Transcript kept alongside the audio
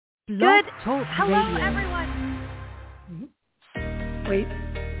Blog Good. Talk Hello, Radio. everyone. Wait.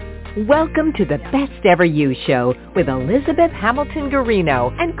 Welcome to the Best Ever You Show with Elizabeth Hamilton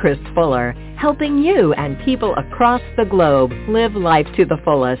Garino and Chris Fuller, helping you and people across the globe live life to the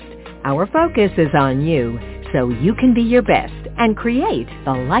fullest. Our focus is on you, so you can be your best and create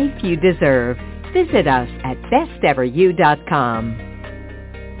the life you deserve. Visit us at besteveryou.com.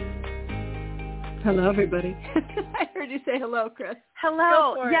 Hello, everybody. I heard you say hello, Chris.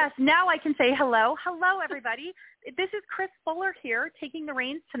 Hello. Yes, now I can say hello. Hello, everybody. This is Chris Fuller here taking the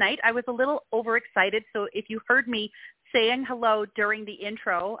reins tonight. I was a little overexcited, so if you heard me saying hello during the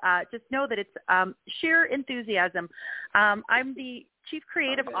intro, just know that it's sheer enthusiasm. I'm the Chief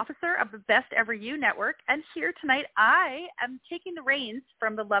Creative Officer of the Best Ever You Network, and here tonight I am taking the reins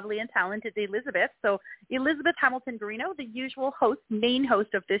from the lovely and talented Elizabeth. So Elizabeth Hamilton Garino, the usual host, main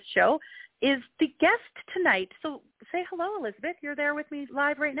host of this show, is the guest tonight. So say hello, Elizabeth. You're there with me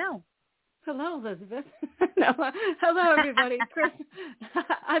live right now. Hello, Elizabeth. No, hello, everybody. Chris,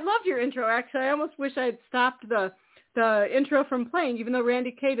 I love your intro, actually. I almost wish I had stopped the intro from playing, even though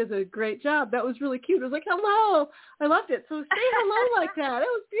Randy Kay does a great job. That was really cute. It was like, hello. I loved it. So say hello like that. It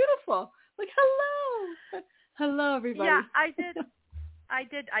was beautiful. Like, hello. Hello, everybody. Yeah, I did.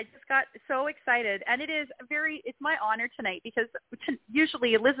 I just got so excited. And it's my honor tonight because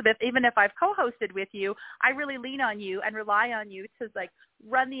usually, Elizabeth, even if I've co-hosted with you, I really lean on you and rely on you to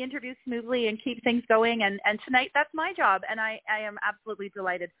run the interview smoothly and keep things going. And tonight, that's my job. And I am absolutely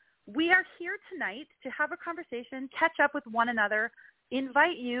delighted. We are here tonight to have a conversation, catch up with one another,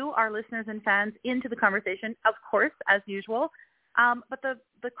 invite you, our listeners and fans, into the conversation, of course, as usual. But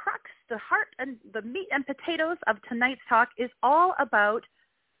the crux, the heart, and the meat and potatoes of tonight's talk is all about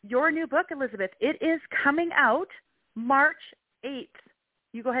your new book, Elizabeth. It is coming out March 8th.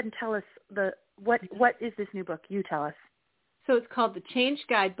 You go ahead and tell us what is this new book? You tell us. So it's called The Change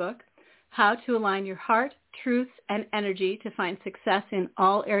Guidebook, How to Align Your Heart, Truths, and Energy to Find Success in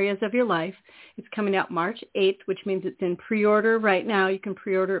All Areas of Your Life. It's coming out March 8th, which means it's in pre-order right now. You can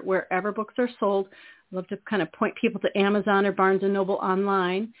pre-order it wherever books are sold. I love to kind of point people to Amazon or Barnes & Noble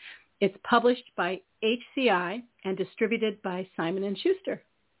online. It's published by HCI and distributed by Simon & Schuster.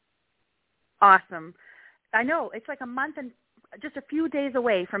 Awesome. I know. It's like a month and just a few days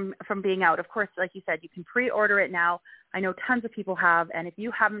away from being out. Of course, like you said, you can pre-order it now. I know tons of people have, and if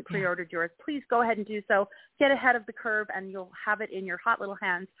you haven't pre-ordered yours, please go ahead and do so. Get ahead of the curve, and you'll have it in your hot little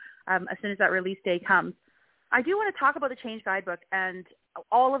hands as soon as that release day comes. I do want to talk about the Change Guidebook and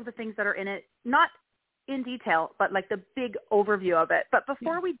all of the things that are in it, not in detail, but like the big overview of it. But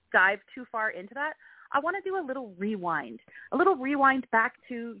before we dive too far into that, I want to do a little rewind back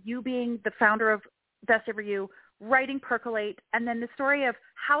to you being the founder of Best Ever You, writing Percolate, and then the story of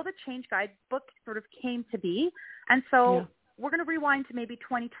how the Change Guidebook sort of came to be. And so we're going to rewind to maybe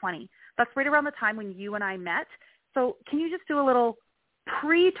 2020. That's right around the time when you and I met. So can you just do a little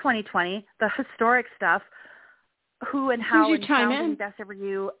pre-2020, the historic stuff, who and how and founding Best Ever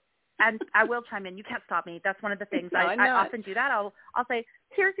You? And I will chime in. You can't stop me. That's one of the things. I often do that. I'll say,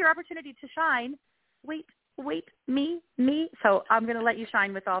 here's your opportunity to shine. Wait, me. So I'm going to let you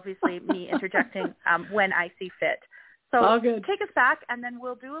shine with obviously me interjecting when I see fit. So take us back, and then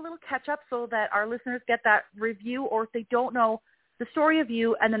we'll do a little catch-up so that our listeners get that review, or if they don't know the story of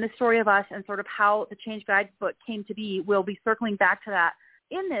you and then the story of us and sort of how the Change Guidebook came to be. We'll be circling back to that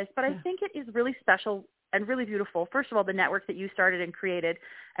in this. But I think it is really special and really beautiful. First of all, the network that you started and created,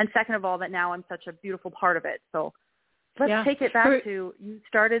 and second of all, that now I'm such a beautiful part of it. So let's take it back to you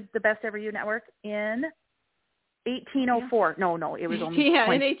started the Best Ever You Network in 1804. No, it was only in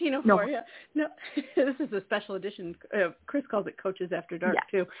 1804. No, this is a special edition. Chris calls it Coaches After Dark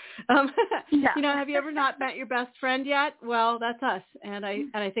too. Have you ever not met your best friend yet? Well, that's us, and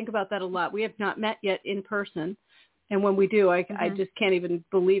I think about that a lot. We have not met yet in person, and when we do, I just can't even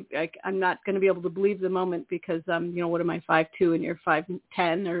believe. I'm not going to be able to believe the moment because what am I, 5'2" and you're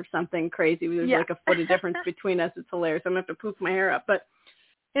 5'10" or something crazy? There's like a foot of difference between us. It's hilarious. I'm gonna have to poof my hair up, but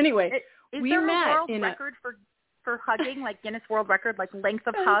anyway, we met a world record for hugging, like Guinness World Record, like length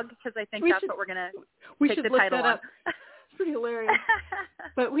of hug, because I think that's what we're going to take the title on. It's pretty hilarious.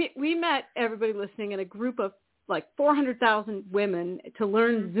 But we met, everybody listening, in a group of like 400,000 women to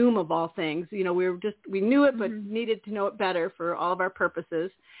learn Zoom of all things. We knew it, but needed to know it better for all of our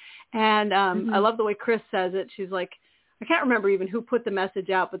purposes. And I love the way Chris says it. She's like, I can't remember even who put the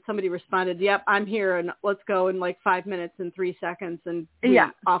message out, but somebody responded, yep, I'm here, and let's go in like 5 minutes and 3 seconds. And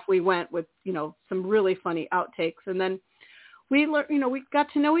off we went with, some really funny outtakes. And then we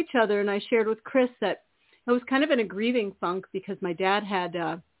got to know each other, and I shared with Chris that I was kind of in a grieving funk because my dad had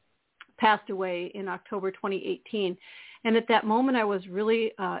passed away in October 2018. And at that moment, I was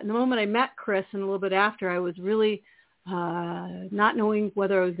really, in the moment I met Chris and a little bit after, I was really not knowing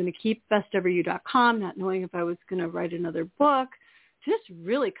whether I was going to keep besteveryou.com, not knowing if I was going to write another book, just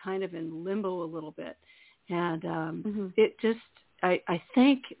really kind of in limbo a little bit. And it just, I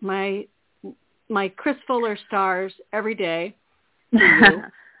thank my Chris Fuller stars every day for you.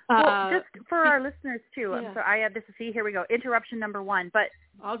 Well, just for our listeners too. Yeah. So I had this. See, here we go. Interruption number 1. But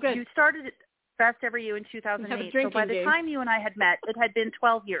all good. You started Best Ever You in 2008. So by the time you and I had met, it had been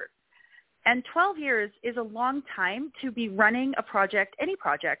 12 years. And 12 years is a long time to be running a project, any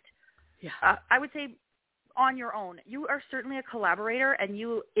project. Yeah. I would say on your own. You are certainly a collaborator, and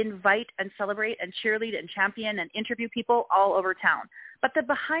you invite and celebrate and cheerlead and champion and interview people all over town. But the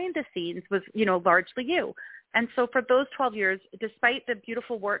behind the scenes was, largely you. And so for those 12 years, despite the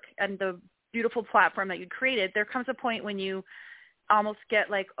beautiful work and the beautiful platform that you created, there comes a point when you almost get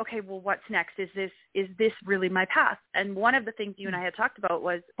like, okay, well, what's next? Is this really my path? And one of the things you and I had talked about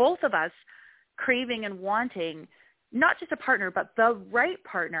was both of us craving and wanting not just a partner, but the right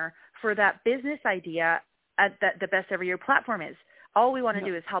partner for that business idea that the Best Ever You platform is. All we want to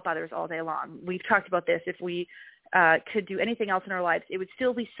do is help others all day long. We've talked about this. If we could do anything else in our lives, it would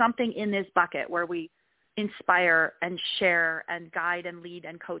still be something in this bucket where we inspire and share and guide and lead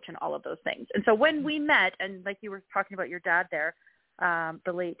and coach and all of those things. And so when we met, and like you were talking about your dad there,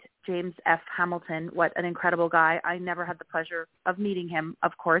 the late James F. Hamilton, what an incredible guy. I never had the pleasure of meeting him,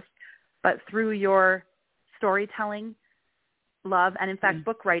 of course, but through your storytelling, love, and in fact,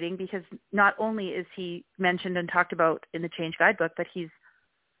 book writing, because not only is he mentioned and talked about in the Change Guidebook, but he's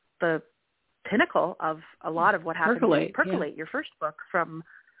the pinnacle of a lot of what happened in Percolate, your first book from,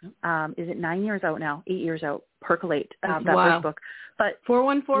 is it 9 years out now? 8 years out, Percolate, that first book. But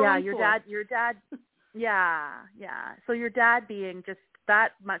 41414. Yeah, your dad, yeah. So your dad being just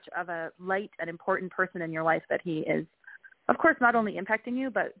that much of a light and important person in your life that he is, of course, not only impacting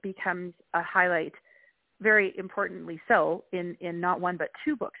you, but becomes a highlight, very importantly so, in not one but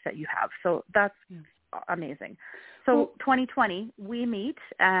 2 books that you have. So that's amazing. So 2020, we meet,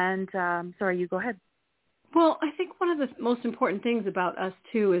 and sorry, you go ahead. Well, I think one of the most important things about us,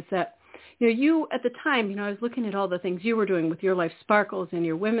 too, is that, you at the time, I was looking at all the things you were doing with Your Life Sparkles and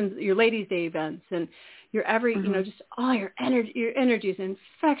your Ladies' Day events and your just all your energy is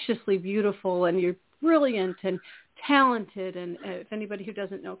infectiously beautiful, and you're brilliant and talented. And if anybody who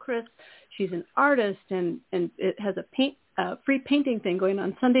doesn't know Chris, she's an artist, and it has a free painting thing going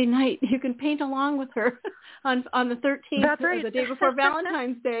on Sunday night. You can paint along with her on the 13th, That's right. the day before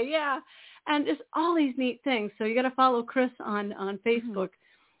Valentine's Day. Yeah. And just all these neat things. So you got to follow Chris on Facebook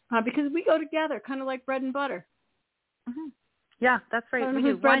because we go together, kind of like bread and butter. Mm-hmm. Yeah, that's right. I don't know we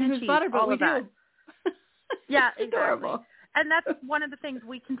who's do bread wine and and who's cheese, butter, but we do. Yeah, it's exactly. Adorable. And that's one of the things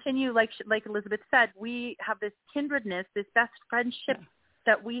we continue, like Elizabeth said, we have this kindredness, this best friendship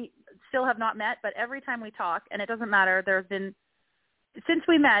that we still have not met, but every time we talk, and it doesn't matter, there have been, since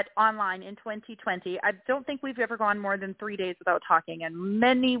we met online in 2020, I don't think we've ever gone more than 3 days without talking, and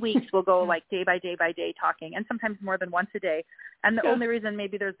many weeks we'll go like day by day talking, and sometimes more than once a day. And the only reason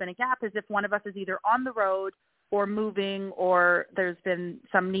maybe there's been a gap is if one of us is either on the road or moving, or there's been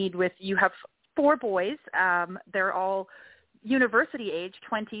some need with, you have 4 boys. They're all university age,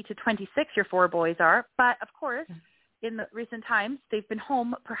 20 to 26, your 4 boys are. But, of course, in the recent times, they've been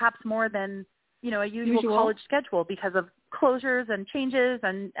home perhaps more than, a usual college schedule because of closures and changes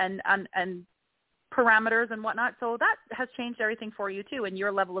and parameters and whatnot. So that has changed everything for you, too. And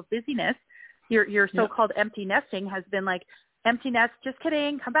your level of busyness, your so-called empty nesting has been like, empty nest, just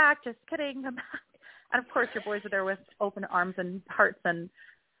kidding, come back, just kidding, come back. And, of course, your boys are there with open arms and hearts, and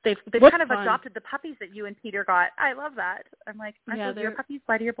they've kind of adopted the puppies that you and Peter got. I love that. I'm like, aren't those your puppies?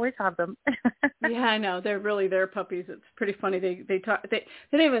 Why do your boys have them? Yeah, I know. They're really their puppies. It's pretty funny. They talk. They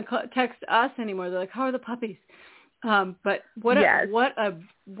don't even text us anymore. They're like, how are the puppies? But what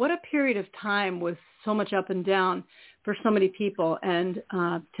a period of time with so much up and down for so many people, and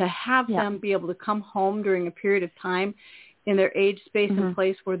to have them be able to come home during a period of time in their age, space, and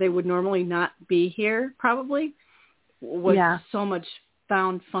place where they would normally not be here probably was so much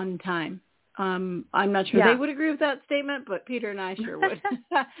fun time. I'm not sure they would agree with that statement, but Peter and I sure would.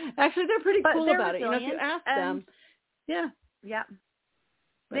 Actually, they're pretty cool about it. If you ask them. Yeah.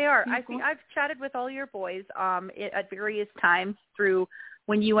 They are. I've chatted with all your boys at various times through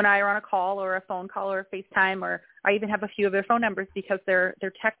when you and I are on a call or a phone call or a FaceTime, or I even have a few of their phone numbers because they're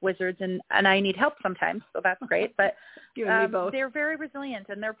tech wizards and I need help sometimes, so that's great. But you and me both. They're very resilient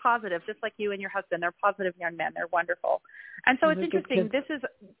and they're positive, just like you and your husband. They're positive young men. They're wonderful. And so it's interesting.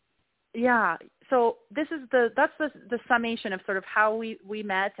 So this is the summation of sort of how we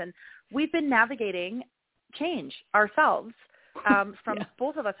met, and we've been navigating change ourselves.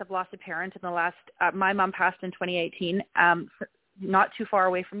 Both of us have lost a parent in the last, my mom passed in 2018, not too far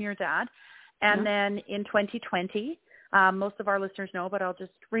away from your dad. And then in 2020, most of our listeners know, but I'll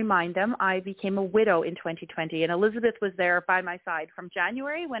just remind them, I became a widow in 2020. And Elizabeth was there by my side from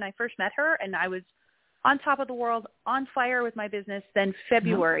January when I first met her, and I was on top of the world, on fire with my business. Then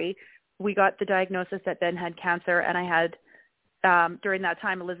February, we got the diagnosis that Ben had cancer, and I had, during that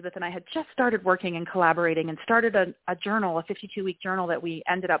time, Elizabeth and I had just started working and collaborating and started a journal, a 52-week journal that we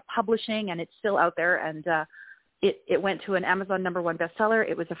ended up publishing, and it's still out there. And it went to an Amazon #1 bestseller.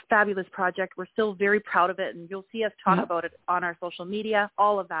 It was a fabulous project. We're still very proud of it, and you'll see us talk about it on our social media,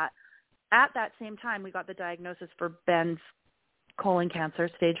 all of that. At that same time, we got the diagnosis for Ben's colon cancer,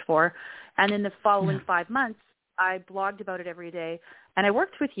 stage 4. And in the following 5 months, I blogged about it every day, and I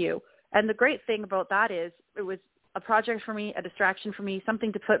worked with you. And the great thing about that is it was a project for me, a distraction for me,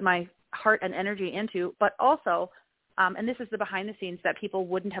 something to put my heart and energy into, but also, and this is the behind the scenes that people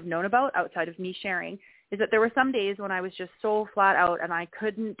wouldn't have known about outside of me sharing, is that there were some days when I was just so flat out and I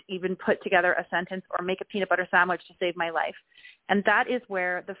couldn't even put together a sentence or make a peanut butter sandwich to save my life. And that is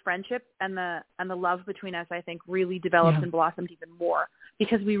where the friendship and the love between us, I think, really developed and blossomed even more,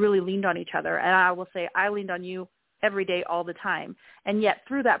 because we really leaned on each other. And I will say I leaned on you every day, all the time. And yet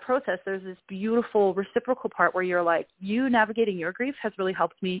through that process, there's this beautiful reciprocal part where you're like, you navigating your grief has really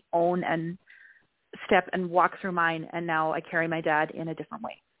helped me own and step and walk through mine. And now I carry my dad in a different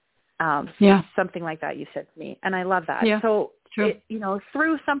way. Something like that you said to me. And I love that. Yeah, so,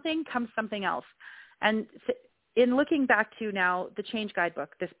 through something comes something else. And in looking back to now the Change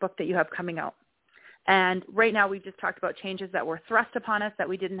Guidebook, this book that you have coming out, and right now we've just talked about changes that were thrust upon us that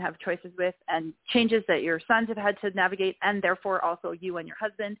we didn't have choices with, and changes that your sons have had to navigate, and therefore also you and your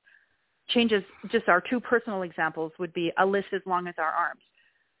husband. Changes, just our 2 personal examples, would be a list as long as our arms.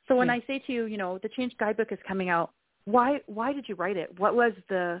 So when I say to you, the Change Guidebook is coming out, why did you write it? What was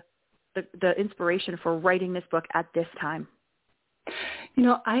the inspiration for writing this book at this time?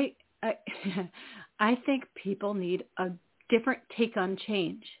 I think people need a different take on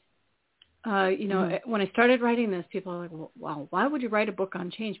change. When I started writing this, people are like, well, why would you write a book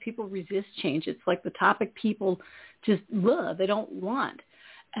on change? People resist change. It's like the topic people just they don't want.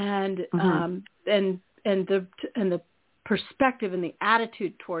 And the perspective and the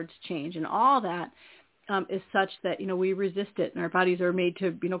attitude towards change and all that is such that, we resist it, and our bodies are made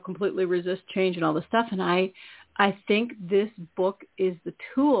to, completely resist change and all this stuff. And I think this book is the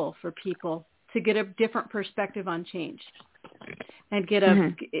tool for people to get a different perspective on change and get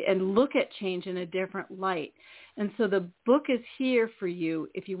and look at change in a different light. And so the book is here for you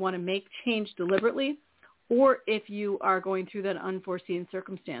if you want to make change deliberately, or if you are going through that unforeseen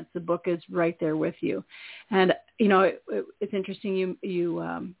circumstance. The book is right there with you. And, it's interesting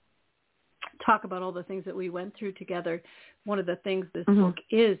you talk about all the things that we went through together. One of the things this book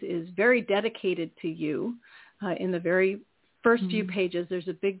is very dedicated to you. In the very first few pages, there's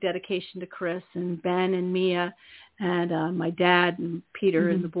a big dedication to Chris and Ben and Mia and my dad and Peter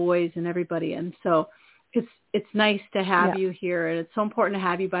and the boys and everybody. And so it's nice to have you here, and it's so important to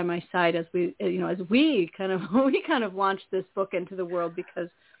have you by my side as we kind of launched this book into the world, because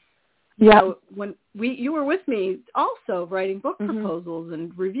when you were with me also writing book proposals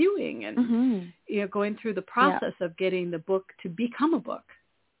and reviewing and going through the process of getting the book to become a book.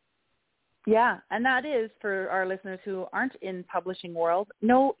 Yeah, and that is, for our listeners who aren't in publishing world,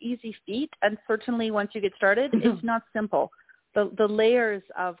 no easy feat. And certainly once you get started, it's not simple. The layers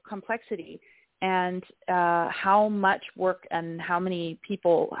of complexity and how much work and how many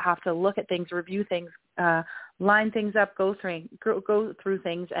people have to look at things, review things, line things up, go through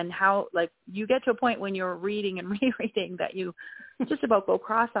things, and how, like, you get to a point when you're reading and rereading that you just about go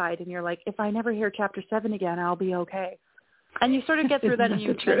cross-eyed, and you're like, if I never hear chapter 7 again, I'll be okay. And you sort of get through that,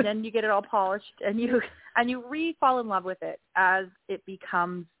 and then you get it all polished, and you fall in love with it as it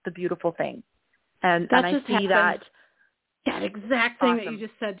becomes the beautiful thing. And I see that. That exact thing that you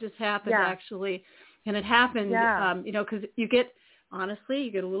just said just happened, actually. And it happened, because you get a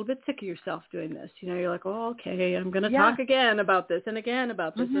little bit sick of yourself doing this. You're like, oh, okay, I'm going to talk again about this and again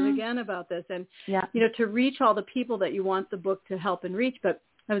about this and again about this. And, to reach all the people that you want the book to help and reach. But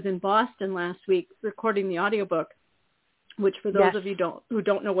I was in Boston last week recording the audiobook, which for those of you who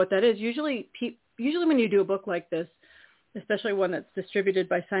don't know what that is, usually when you do a book like this, especially one that's distributed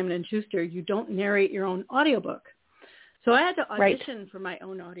by Simon & Schuster, you don't narrate your own audiobook. So I had to audition for my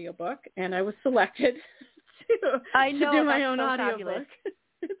own audiobook, and I was selected to do my own audiobook.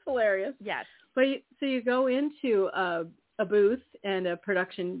 It's hilarious. Yes. But you go into a booth and a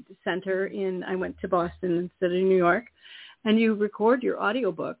production center I went to Boston instead of New York, and you record your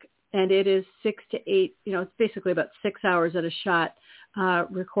audiobook. and it is 6 to 8, it's basically about 6 hours at a shot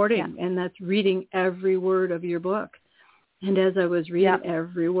recording, and that's reading every word of your book. And as I was reading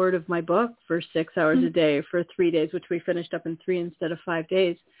every word of my book for 6 hours a day for 3 days, which we finished up in 3 instead of 5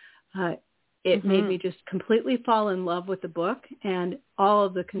 days, it made me just completely fall in love with the book and all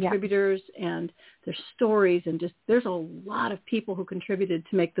of the contributors and their stories, and just there's a lot of people who contributed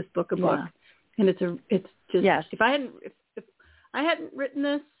to make this book a book. And it's just if I hadn't written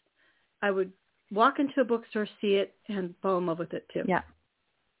this, I would walk into a bookstore, see it, and fall in love with it too.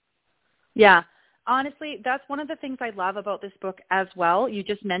 Yeah. Honestly, that's one of the things I love about this book as well. You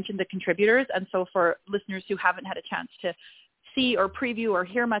just mentioned the contributors. And so for listeners who haven't had a chance to see or preview or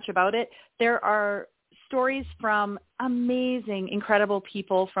hear much about it, there are stories from amazing, incredible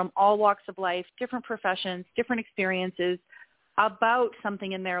people from all walks of life, different professions, different experiences about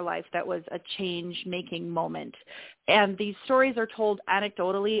something in their life that was a change-making moment. And these stories are told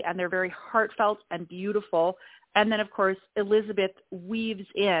anecdotally, and they're very heartfelt and beautiful. And then, of course, Elizabeth weaves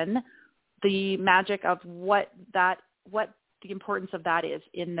in the magic of what the importance of that is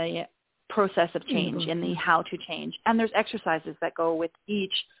in the process of change, in the how to change. And there's exercises that go with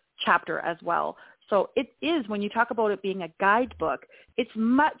each chapter as well. So it is, when you talk about it being a guidebook, it's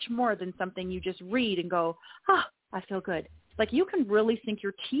much more than something you just read and go, I feel good. Like, you can really sink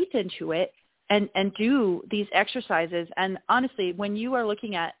your teeth into it and do these exercises. And honestly, when you are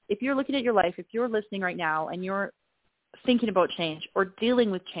if you're looking at your life, if you're listening right now and you're thinking about change or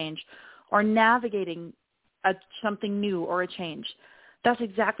dealing with change or navigating something new or a change, that's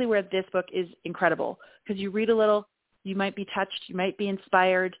exactly where this book is incredible. Because you read a little, you might be touched, you might be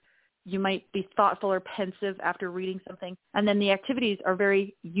inspired, you might be thoughtful or pensive after reading something. And then the activities are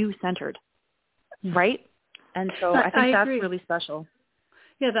very you-centered, right? And so I think that's really special.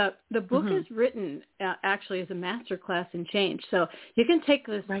 Yeah, the book is written actually as a master class in change. So you can take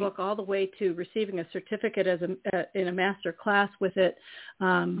this book all the way to receiving a certificate in a master class with it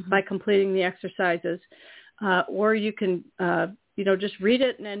by completing the exercises, or you can just read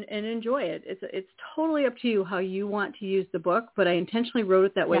it and enjoy it. It's totally up to you how you want to use the book, but I intentionally wrote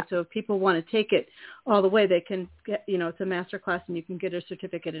it that way so if people want to take it all the way, they can get, it's a master class and you can get a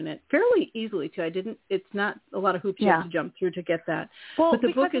certificate in it fairly easily too. It's not a lot of hoops you have to jump through to get that. Well, but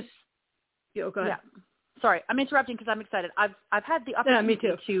the book is, go ahead. Yeah. Sorry, I'm interrupting because I'm excited. I've had the opportunity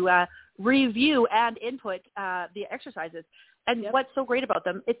to review and input the exercises, and what's so great about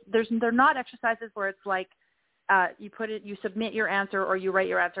them, they're not exercises where it's like, you submit your answer or you write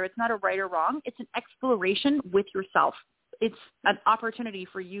your answer. It's not a right or wrong. It's an exploration with yourself. It's an opportunity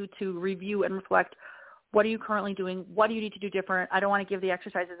for you to review and reflect. What are you currently doing? What do you need to do different? I don't want to give the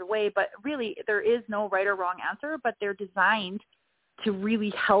exercises away, but really there is no right or wrong answer, but they're designed to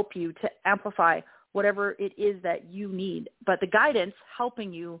really help you to amplify whatever it is that you need. But the guidance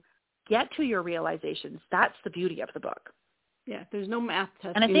helping you get to your realizations, that's the beauty of the book. Yeah, there's no math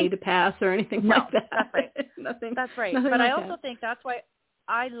test you need to pass or anything like that. That's right. Nothing. That's right. But I also think that's why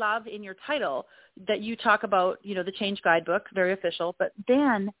I love in your title that you talk about, the Change Guidebook, very official. But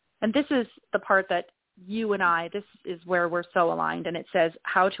then, and this is the part that you and this is where we're so aligned, and it says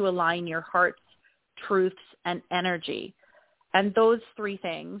how to align your heart's truths and energy. And those three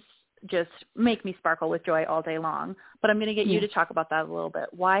things just make me sparkle with joy all day long. But I'm going to get you to talk about that a little bit.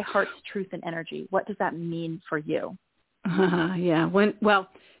 Why heart's truth and energy? What does that mean for you? Well,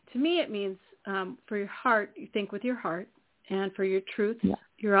 to me it means for your heart, you think with your heart, and for your truth,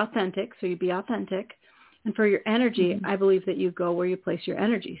 you're authentic, so you be authentic. And for your energy, I believe that you go where you place your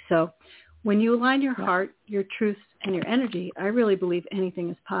energy. So when you align your heart, your truth, and your energy, I really believe anything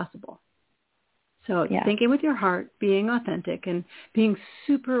is possible. So thinking with your heart, being authentic, and being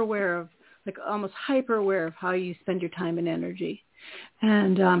super aware of, like almost hyper aware of how you spend your time and energy.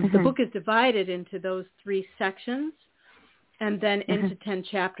 And the book is divided into those 3 sections. And then into 10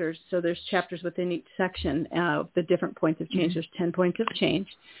 chapters. So there's chapters within each section of the different points of change. There's 10 points of change.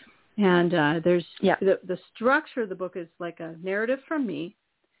 And there's the structure of the book is like a narrative from me,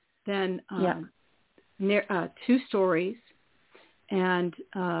 then 2 stories, and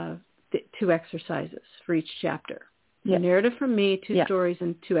 2 exercises for each chapter. A narrative from me, 2 stories,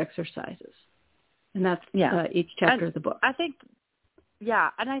 and 2 exercises. And that's each chapter of the book. I think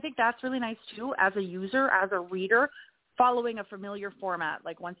that's really nice too, as a user, as a reader, following a familiar format.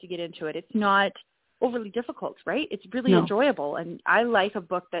 Like once you get into it, it's not overly difficult, right? It's really enjoyable. And I like a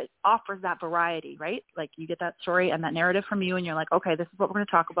book that offers that variety, right? Like you get that story and that narrative from you and you're like, okay, this is what we're going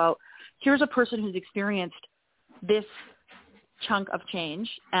to talk about. Here's a person who's experienced this chunk of change.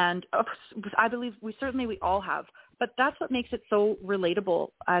 And I believe we all have, but that's what makes it so relatable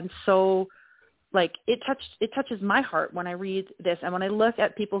and so like it touches my heart when I read this, and when I look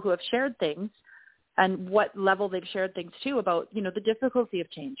at people who have shared things and what level they've shared things to about, you know, the difficulty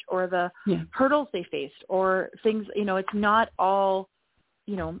of change or the hurdles they faced or things, you know, it's not all,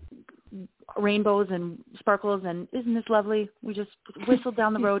 you know, rainbows and sparkles and isn't this lovely? We just whistled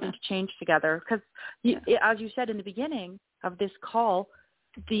down the road into change together. Because as you said in the beginning of this call,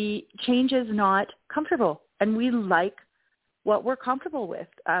 the change is not comfortable, and we like what we're comfortable with.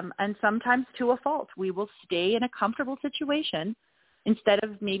 And sometimes to a fault, we will stay in a comfortable situation instead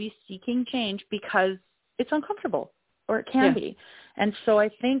of maybe seeking change because it's uncomfortable, or it can be. And so I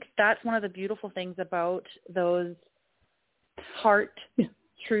think that's one of the beautiful things about those heart,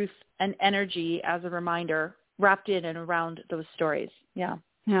 truth, and energy as a reminder wrapped in and around those stories. Yeah.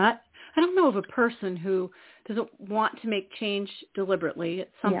 Yeah. I don't know of a person who doesn't want to make change deliberately at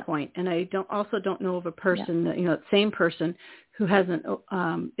some point. And I don't know of a person that, you know, that same person who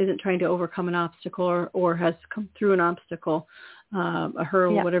isn't trying to overcome an obstacle or has come through an obstacle, a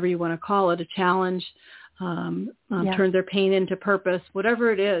hurdle, whatever you want to call it, a challenge, turn their pain into purpose,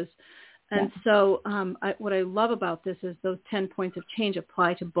 whatever it is. And so what I love about this is those 10 points of change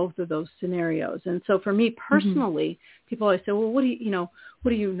apply to both of those scenarios. And so for me personally, people always say, well, what do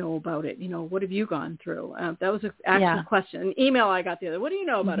you know about it? You know, what have you gone through? That was actually a question, an email I got the other. What do you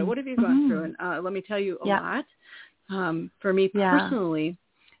know about it? What have you gone through? And let me tell you a lot. For me personally,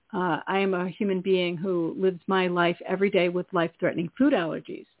 I am a human being who lives my life every day with life-threatening food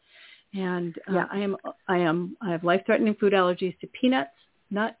allergies. And I have life-threatening food allergies to peanuts,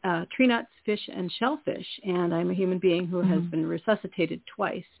 tree nuts, fish, and shellfish. And I'm a human being who has been resuscitated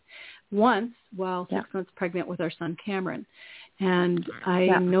twice. Once while 6 months pregnant with our son Cameron. And I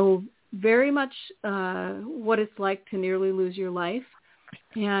know very much what it's like to nearly lose your life.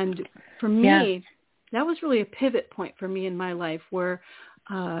 And for me, that was really a pivot point for me in my life where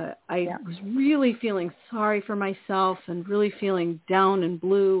I was really feeling sorry for myself and really feeling down and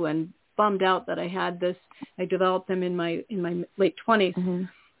blue and bummed out that I had this. I developed them in my late 20s,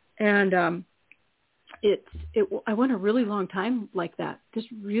 and I went a really long time like that. Just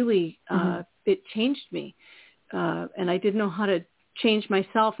really, it changed me, and I didn't know how to change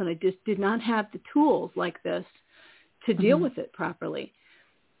myself, and I just did not have the tools like this to deal with it properly.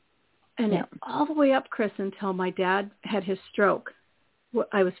 And all the way up, Chris, until my dad had his stroke,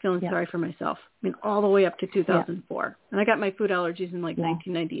 I was feeling sorry for myself. I mean, all the way up to 2004. And I got my food allergies in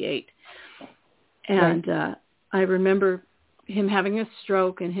 1998. And I remember him having a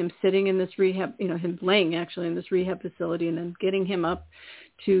stroke and him sitting in this rehab, you know, him laying actually in this rehab facility, and then getting him up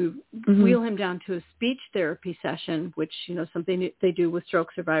to wheel him down to a speech therapy session, which, you know, something they do with stroke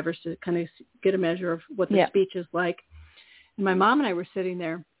survivors to kind of get a measure of what the speech is like. And my mom and I were sitting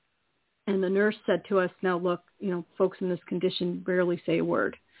there, and the nurse said to us, now look, you know, folks in this condition rarely say a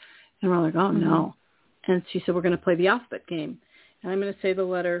word. And we're like, oh, no. And she said, we're going to play the alphabet game. And I'm going to say the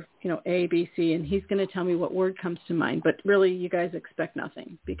letter, you know, A, B, C, and he's going to tell me what word comes to mind. But really, you guys expect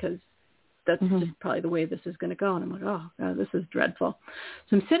nothing because that's just probably the way this is going to go. And I'm like, oh, God, this is dreadful.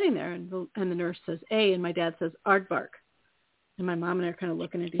 So I'm sitting there, and the nurse says A, and my dad says aardvark. And my mom and I are kind of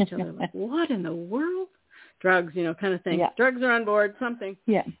looking at each other like, what in the world? Drugs, you know, kind of thing. Yeah. Drugs are on board, something.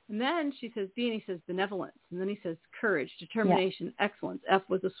 Yeah. And then she says B, and he says benevolence. And then he says courage, determination, excellence. F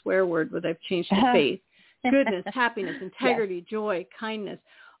was a swear word, but I've changed to faith, goodness, happiness, integrity, joy, kindness,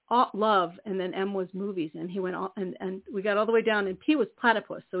 love. And then M was movies. And he went all, and we got all the way down, and P was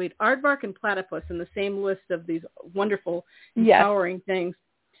platypus. So we had aardvark and platypus in the same list of these wonderful, empowering things.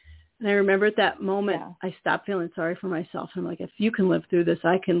 And I remember at that moment, I stopped feeling sorry for myself. I'm like, if you can live through this,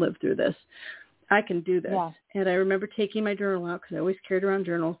 I can live through this. I can do this. Yeah. And I remember taking my journal out because I always carried around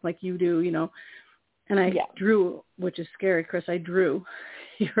journals like you do, you know, and I drew, which is scary, Chris. I drew.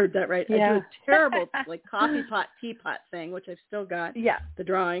 You heard that right. Yeah. I drew a terrible like coffee pot, teapot thing, which I've still got the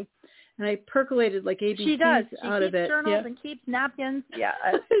drawing. And I percolated like ABCs out of it. She keeps journals and keeps napkins. Yeah,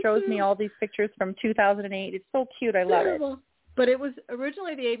 it shows me all these pictures from 2008. It's so cute. I love it. But it was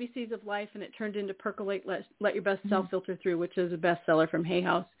originally the ABCs of life, and it turned into Percolate, Let Your Best Self Filter Through, which is a bestseller from Hay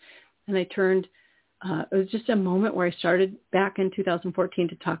House. And I turned, it was just a moment where I started back in 2014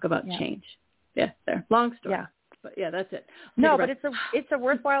 to talk about change. Yeah, there. Long story. Yeah. But yeah, that's it. No, but it's a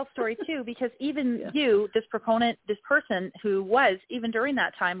worthwhile story too, because even you, this proponent, this person who was, even during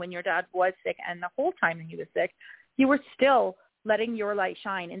that time when your dad was sick and the whole time that he was sick, you were still letting your light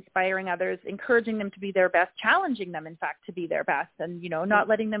shine, inspiring others, encouraging them to be their best, challenging them, in fact, to be their best, and, you know, not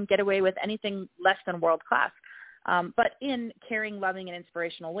letting them get away with anything less than world class. But in caring, loving, and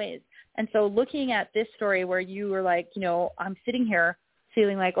inspirational ways. And so looking at this story where you were like, you know, I'm sitting here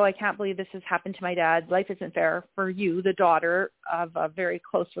feeling like, oh, I can't believe this has happened to my dad. Life isn't fair for you, the daughter of a very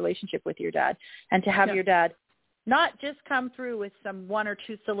close relationship with your dad. And to have your dad not just come through with some 1 or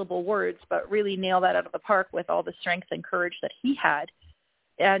 2 syllable words, but really nail that out of the park with all the strength and courage that he had.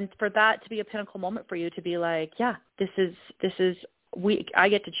 And for that to be a pinnacle moment for you to be like, yeah, I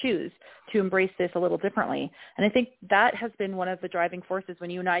get to choose to embrace this a little differently. And I think that has been one of the driving forces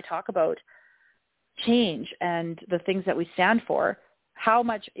when you and I talk about change and the things that we stand for. How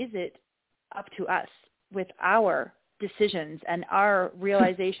much is it up to us with our decisions and our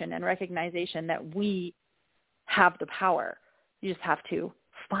realization and recognition that we have the power? You just have to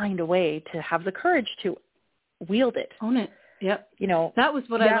find a way to have the courage to wield it. Own it. Yep. You know, that was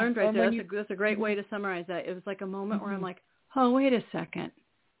what I learned right there. That's a great way to summarize that. It was like a moment where I'm like, oh, wait a second.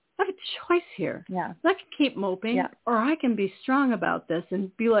 I have a choice here. Yeah. I can keep moping, or I can be strong about this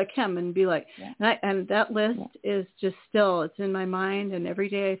and be like him and be like, and that list is just still, it's in my mind, and every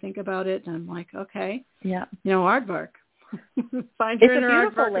day I think about it, and I'm like, okay, aardvark. Find your inner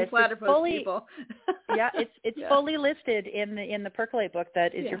aardvark and platypus people. It's fully listed in the Percolate book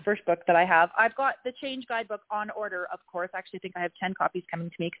that is your first book that I have. I've got the Change Guidebook on order, of course. I actually think I have 10 copies coming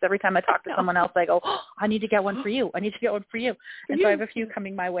to me because every time I talk to someone else, I go, oh, I need to get one for you. I need to get one for you. And so I have a few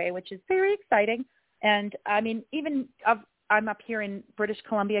coming my way, which is very exciting. And I mean, I'm up here in British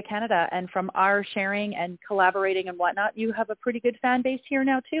Columbia, Canada, and from our sharing and collaborating and whatnot, you have a pretty good fan base here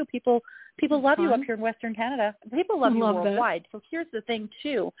now too. People love you up here in Western Canada. People love you worldwide. So here's the thing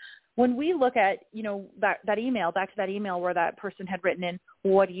too. When we look at, that email, back to that email where that person had written in,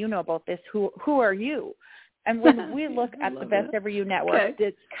 what do you know about this? Who are you? And when we look at the Best Ever You Network,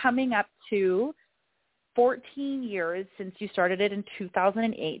 it's coming up to 14 years since you started it in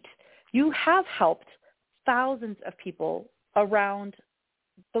 2008. You have helped thousands of people around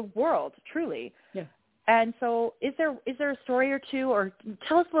the world, truly. Yeah. And so is there a story or two, or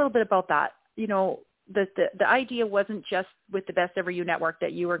tell us a little bit about that? The idea wasn't just with the Best Ever You Network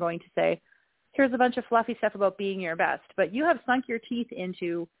that you were going to say, here's a bunch of fluffy stuff about being your best, but you have sunk your teeth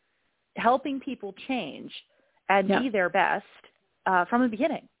into helping people change and be their best from the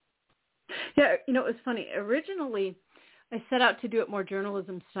begining. Yeah, it was funny. Originally, I set out to do it more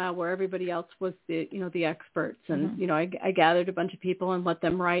journalism style, where everybody else was the experts, and I gathered a bunch of people and let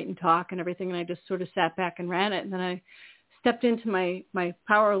them write and talk and everything, and I just sort of sat back and ran it. And then I stepped into my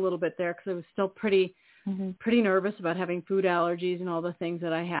power a little bit there because I was still pretty nervous about having food allergies and all the things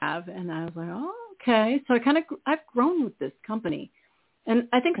that I have, and I was like, oh, okay. So I've grown with this company, and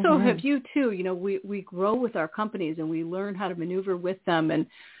I think so have you too. We grow with our companies and we learn how to maneuver with them, and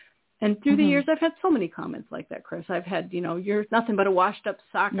through the years, I've had so many comments like that, Chris. I've had, you're nothing but a washed-up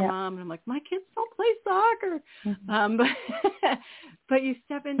soccer mom. And I'm like, my kids don't play soccer. But you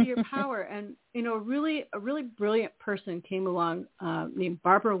step into your power. And, a really brilliant person came along named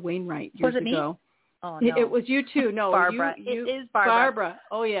Barbara Wainwright years ago. Oh, no. It was you too. No, Barbara. It is Barbara. Barbara.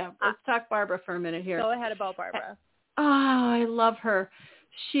 Oh, yeah. Let's talk Barbara for a minute here. Go ahead about Barbara. Oh, I love her.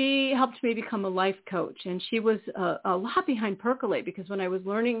 She helped me become a life coach, and she was a lot behind Percolate, because when I was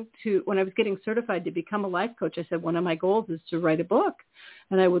getting certified to become a life coach, I said one of my goals is to write a book,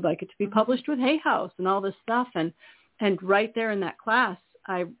 and I would like it to be published with Hay House and all this stuff. And right there in that class,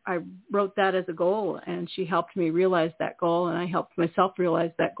 I wrote that as a goal, and she helped me realize that goal, and I helped myself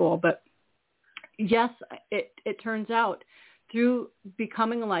realize that goal. But yes, it turns out through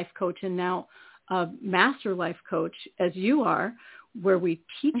becoming a life coach and now a master life coach, as you are, where we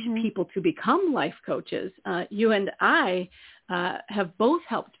teach people to become life coaches. You and I have both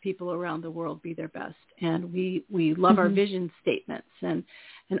helped people around the world be their best, and we love our vision statements and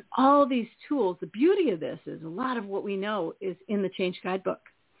all these tools. The beauty of this is a lot of what we know is in the Change Guidebook,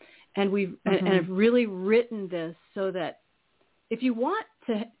 and and I've really written this so that if you want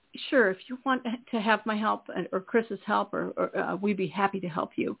to have my help or Chris's help, or we'd be happy to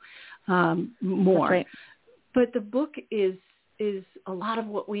help you more. That's right. But the book is a lot of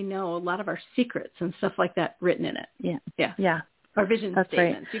what we know, a lot of our secrets and stuff like that written in it. Yeah. Our vision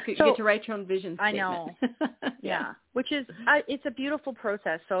statements. Right. You get to write your own vision statement. I know. Yeah. Which is, it's a beautiful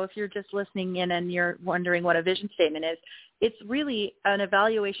process. So if you're just listening in and you're wondering what a vision statement is, it's really an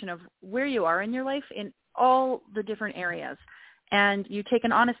evaluation of where you are in your life in all the different areas. And you take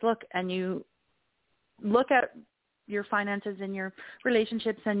an honest look and you look at your finances and your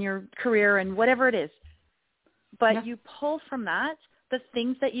relationships and your career and whatever it is. But you pull from that the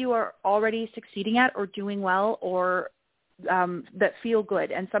things that you are already succeeding at or doing well, or that feel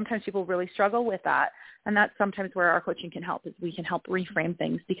good. And sometimes people really struggle with that. And that's sometimes where our coaching can help, is we can help reframe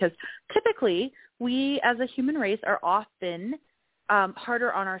things, because typically we as a human race are often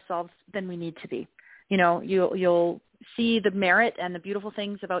harder on ourselves than we need to be. You'll see the merit and the beautiful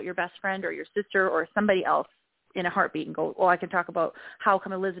things about your best friend or your sister or somebody else in a heartbeat and go, oh, I can talk about how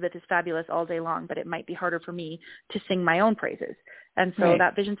come Elizabeth is fabulous all day long, but it might be harder for me to sing my own praises. And so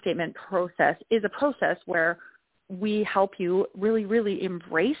that vision statement process is a process where we help you really, really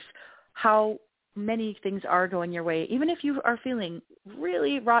embrace how many things are going your way. Even if you are feeling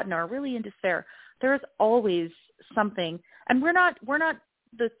really rotten or really in despair, there is always something. And we're not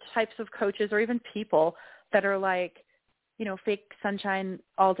the types of coaches or even people that are like, you know, fake sunshine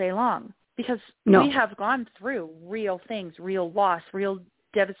all day long, because we have gone through real things, real loss, real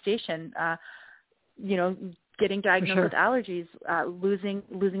devastation, you know, getting diagnosed with allergies,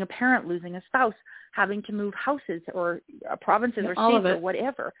 losing a parent, losing a spouse, having to move houses or provinces or states or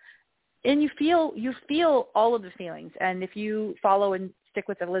whatever. And you feel all of the feelings. And if you follow and stick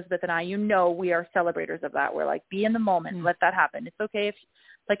with Elizabeth and I, you know, we are celebrators of that. We're like, be in the moment, let that happen. It's okay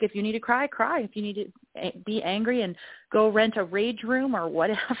if you need to cry, cry. If you need to be angry and go rent a rage room or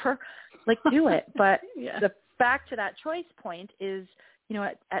whatever, like do it. But the back to that choice point is, you know,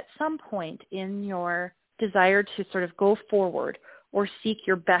 at some point in your desire to sort of go forward or seek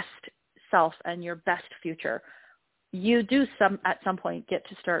your best self and your best future, you do at some point get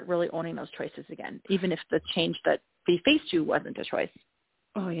to start really owning those choices again, even if the change that they faced you wasn't a choice.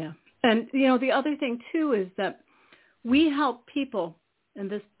 Oh, yeah. And, you know, the other thing, too, is that we help people, and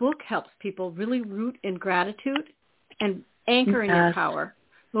this book helps people really root in gratitude and anchor in your power.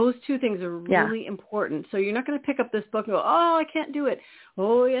 Those two things are really important. So you're not going to pick up this book and go, oh, I can't do it.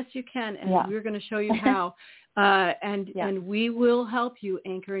 Oh, yes, you can. And we're going to show you how. And we will help you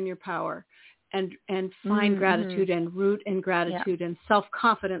anchor in your power and find gratitude and root in gratitude and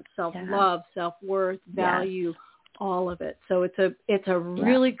self-confidence, self-love, self-worth, value, all of it. So it's a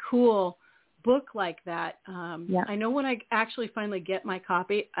really cool book like that. I know when I actually finally get my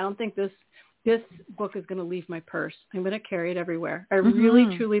copy, I don't think this book is going to leave my purse. I'm going to carry it everywhere. I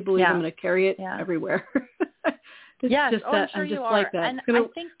really, truly believe I'm going to carry it everywhere. Yes, just I'm sure I'm just you are. like that. And I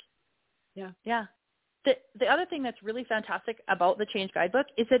think, the other thing that's really fantastic about the Change Guidebook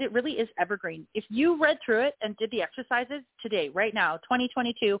is that it really is evergreen. If you read through it and did the exercises today, right now,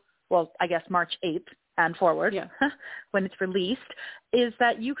 2022, well, I guess March 8th and forward, when it's released, is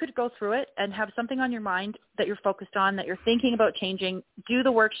that you could go through it and have something on your mind that you're focused on, that you're thinking about changing, do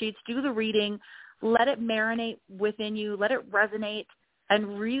the worksheets, do the reading, let it marinate within you, let it resonate,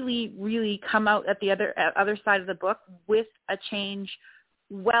 and really, really come out at the other side of the book with a change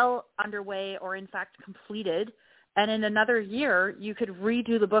well underway or in fact completed. And in another year, you could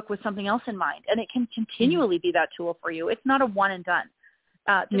redo the book with something else in mind. And it can continually be that tool for you. It's not a one and done.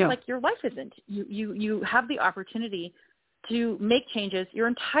 Like your life isn't. You have the opportunity to make changes your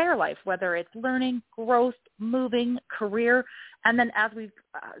entire life, whether it's learning, growth, moving, career. And then as we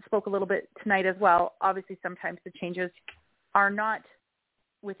spoke a little bit tonight as well, obviously sometimes the changes are not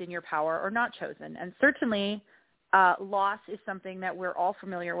within your power or not chosen. And certainly loss is something that we're all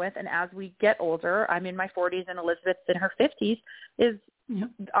familiar with. And as we get older, I'm in my 40s and Elizabeth's in her 50s,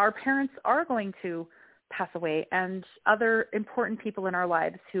 our parents are going to pass away, and other important people in our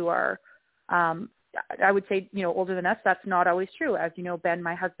lives who are, I would say, you know, older than us. That's not always true. As you know, Ben,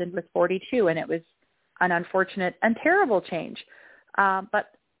 my husband, was 42, and it was an unfortunate and terrible change.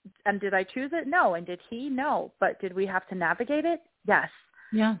 And did I choose it? No. And did he? No. But did we have to navigate it? Yes.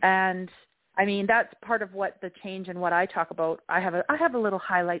 Yeah. And I mean, that's part of what the change and what I talk about. I have a little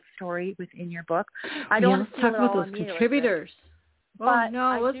highlight story within your book. I don't want to talk about those contributors. But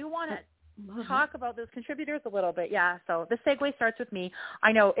I do want to talk about those contributors a little bit. Yeah. So the segue starts with me.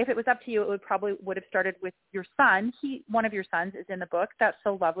 I know if it was up to you, it would have started with your son. One of your sons is in the book. That's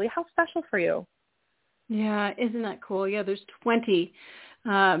so lovely. How special for you. Yeah. Isn't that cool? Yeah. There's 20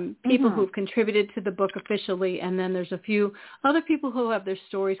 people who've contributed to the book officially. And then there's a few other people who have their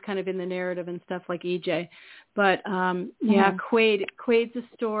stories kind of in the narrative and stuff, like EJ. But Quaid's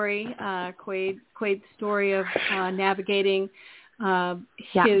a story. Quaid's story of navigating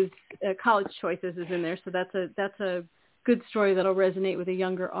his college choices is in there. So that's a good story that'll resonate with a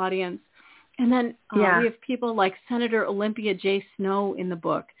younger audience. And then we have people like Senator Olympia J. Snow in the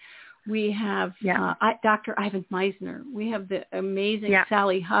book. We have Dr. Ivan Meisner. We have the amazing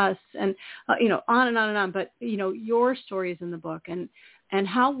Sally Huss, and on and on and on. But your story is in the book, and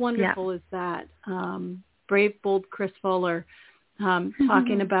how wonderful is that? Brave, bold Chris Fuller,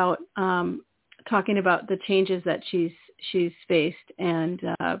 talking about the changes that she's faced, and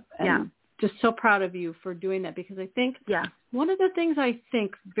just so proud of you for doing that, because I think one of the things I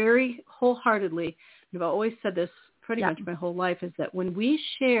think very wholeheartedly, and I've always said this pretty much my whole life, is that when we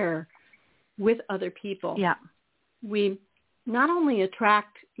share with other people, we not only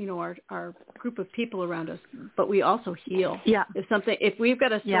attract, our group of people around us, but we also heal. Yeah. If we've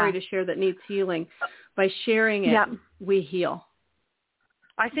got a story to share that needs healing, by sharing it, we heal.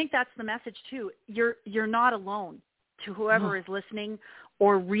 I think that's the message too. You're not alone. To whoever is listening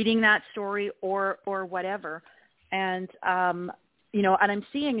or reading that story or whatever. And, and I'm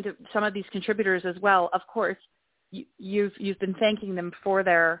seeing some of these contributors as well. Of course, you've been thanking them for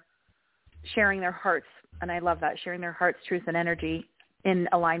their sharing their hearts. And I love that, sharing their hearts, truth, and energy in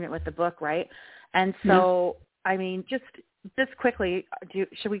alignment with the book, right? And so, I mean, just quickly,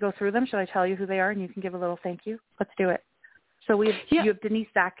 should we go through them? Should I tell you who they are and you can give a little thank you? Let's do it. So you have Denise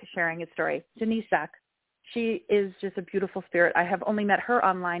Sack sharing his story. Denise Sack. She is just a beautiful spirit. I have only met her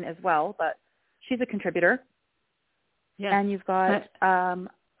online as well, but she's a contributor. Yeah. And you've got,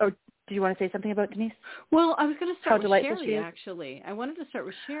 do you want to say something about Denise? Well, I was going to start with Sherry, actually. I wanted to start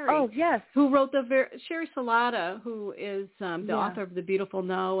with Sherry. Oh, yes. Who wrote Sherry Salata, who is the author of The Beautiful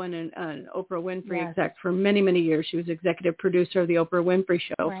No and an Oprah Winfrey exec for many, many years. She was executive producer of The Oprah Winfrey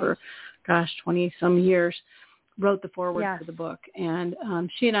Show for, 20-some years. Wrote the foreword for the book. And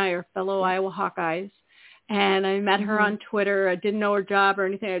she and I are fellow Iowa Hawkeyes. And I met her on Twitter. I didn't know her job or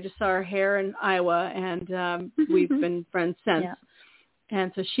anything. I just saw her hair in Iowa, and we've been friends since. Yeah.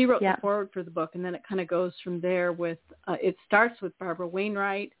 And so she wrote the foreword for the book, and then it kind of goes from there with, it starts with Barbara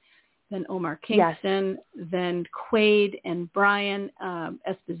Wainwright, then Omar Kingston, then Quaid and Brian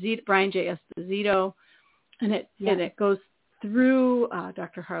J. Esposito, and it goes through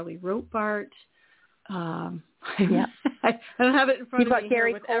Dr. Harley Rothbart. I don't have it in front of me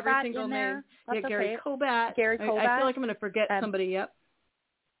Gary with Kobat every single name. Gary Kobat. Gary Kobat. I feel like I'm going to forget somebody. Yep.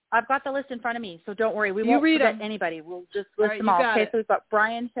 I've got the list in front of me, so don't worry. We won't forget anybody. We'll just list them all. Okay, so we've got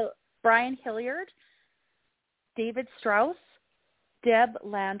Brian Hilliard, David Strauss, Deb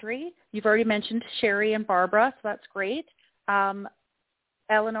Landry. You've already mentioned Sherry and Barbara, so that's great.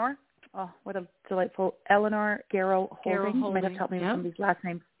 Eleanor. Oh, what a delightful Eleanor Garrow Holding. You might have to help me with some of these last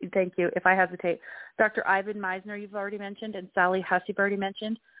names. Thank you, if I hesitate. Dr. Ivan Meisner, you've already mentioned, and Sally Huss, you've already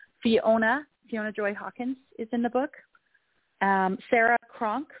mentioned. Fiona Joy Hawkins is in the book. Sarah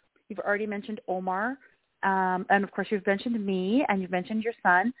Kronk, you've already mentioned Omar. And, of course, you've mentioned me, and you've mentioned your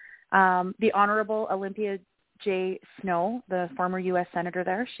son. The Honorable Olympia J. Snow, the former U.S. Senator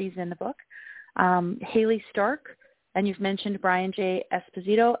there, she's in the book. Haley Stark. And you've mentioned Brian J.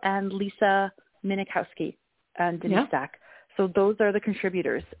 Esposito and Lisa Minikowski and Denise Sack. So those are the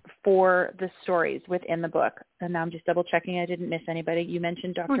contributors for the stories within the book. And now I'm just double checking I didn't miss anybody. You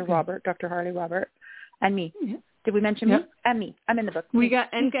mentioned Dr. Robert, Dr. Harley Robert, and me. Yeah. Did we mention me? And me. I'm in the book. We got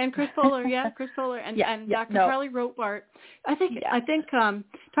and Chris Fuller, Chris Fuller, and Dr. Harley Rothbart. I think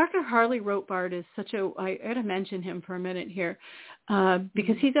Dr. Harley Rothbart is I got to mention him for a minute here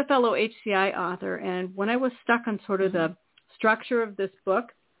because he's a fellow HCI author, and when I was stuck on sort of the structure of this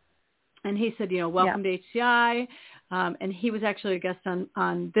book, and he said, welcome to HCI, and he was actually a guest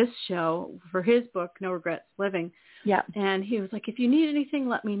on this show for his book, No Regrets Living. Yeah. And he was like, if you need anything,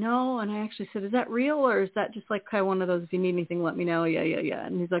 let me know. And I actually said, is that real? Or is that just like kind of one of those, if you need anything, let me know. Yeah.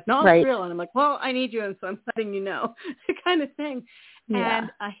 And he's like, no, it's real. And I'm like, well, I need you. And so I'm letting you know kind of thing. Yeah.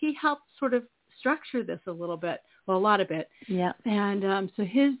 And he helped sort of structure this a little bit. Well, a lot of it. Yeah. And so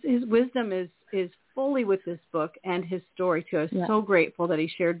his wisdom is fully with this book and his story too. I was so grateful that he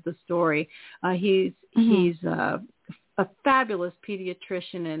shared the story. He's a fabulous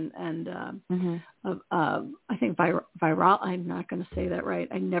pediatrician and I think viral. I'm not going to say that right.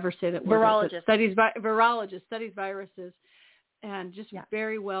 I never say that word. Virologist. Virologist studies viruses, and just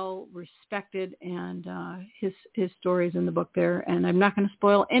very well respected. And his stories in the book there. And I'm not going to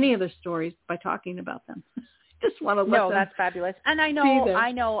spoil any of the stories by talking about them. Just want to let them. That's fabulous. And I know. Yeah.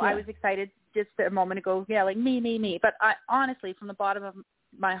 I was excited just a moment ago, yelling me. But I honestly, from the bottom of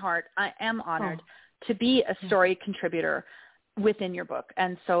my heart, I am honored to be a story contributor within your book.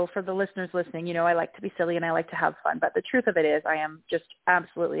 And so for the listeners listening, I like to be silly and I like to have fun. But the truth of it is I am just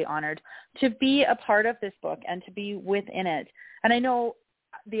absolutely honored to be a part of this book and to be within it. And I know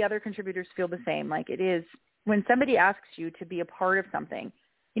the other contributors feel the same. Like it is when somebody asks you to be a part of something,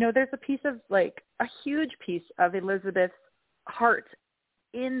 there's a piece of a huge piece of Elizabeth's heart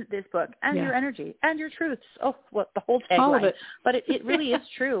in this book and your energy and your truths. Oh, the whole tagline. All of it. But it really is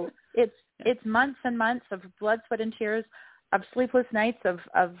true. It's months and months of blood, sweat, and tears, of sleepless nights,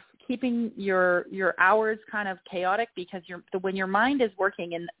 of keeping your hours kind of chaotic because when your mind is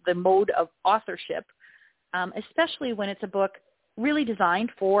working in the mode of authorship, especially when it's a book really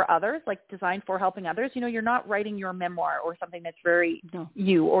designed for others, like designed for helping others. You're not writing your memoir or something that's very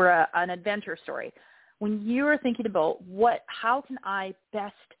you or an adventure story. When you're thinking about how can I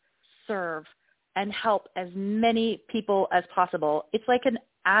best serve and help as many people as possible. It's like an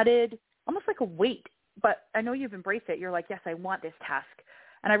added, almost like a weight, but I know you've embraced it. You're like, yes, I want this task.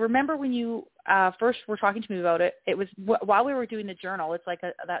 And I remember when you first were talking to me about it, it was while we were doing the journal, it's like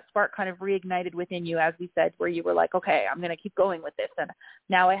that spark kind of reignited within you, as we said, where you were like, okay, I'm going to keep going with this. And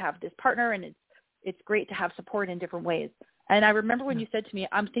now I have this partner, and it's great to have support in different ways. And I remember when you said to me,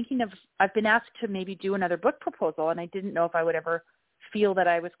 I've been asked to maybe do another book proposal, and I didn't know if I would ever feel that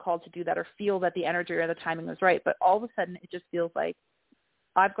I was called to do that or feel that the energy or the timing was right. But all of a sudden, it just feels like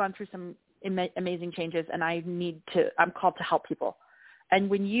I've gone through some amazing changes, and I'm called to help people. And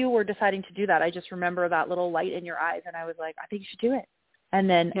when you were deciding to do that, I just remember that little light in your eyes, and I was like, I think you should do it. And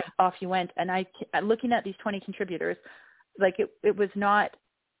then off you went. And looking at these 20 contributors, like it was not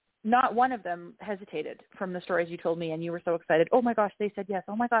one of them hesitated from the stories you told me, and you were so excited. Oh my gosh, they said yes.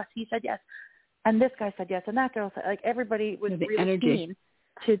 Oh my gosh, he said yes. And this guy said yes, and that girl said, like, everybody was really keen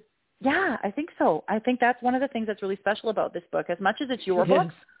to, I think so. I think that's one of the things that's really special about this book. As much as it's your book,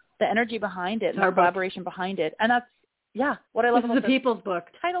 the energy behind it, and the collaboration behind it. And that's, what I love about the people's book.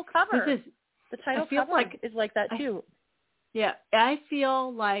 Title cover. The title cover is like that too. I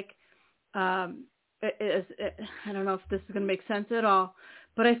feel like, I don't know if this is going to make sense at all,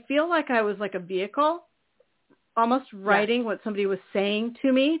 but I feel like I was like a vehicle, almost writing what somebody was saying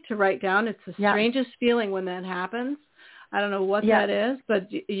to me to write down. It's the strangest feeling when that happens. I don't know what that is, but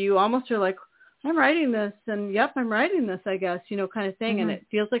you almost are like, I'm writing this, and I'm writing this, I guess, kind of thing. Mm-hmm. And it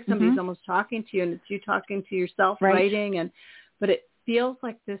feels like somebody's almost talking to you, and it's you talking to yourself, writing. But it feels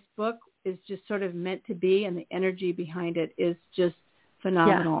like this book is just sort of meant to be, and the energy behind it is just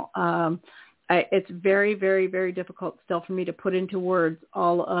phenomenal. It's very, very, very difficult still for me to put into words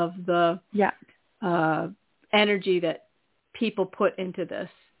all of the energy that people put into this.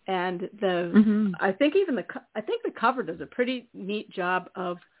 And I think the cover does a pretty neat job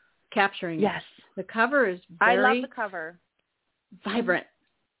of capturing it. Yes. The cover is I love the cover. Vibrant.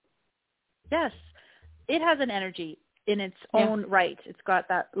 Yes. It has an energy in its own right. It's got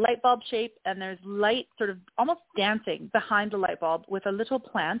that light bulb shape, and there's light sort of almost dancing behind the light bulb with a little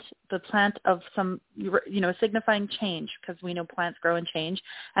plant, the plant of some, signifying change, because we know plants grow and change.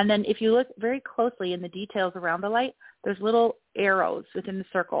 And then if you look very closely in the details around the light, there's little arrows within the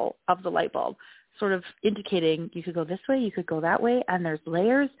circle of the light bulb, sort of indicating you could go this way, you could go that way, and there's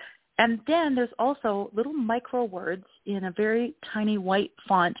layers. And then there's also little micro words in a very tiny white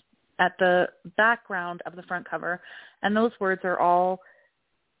font at the background of the front cover. And those words are all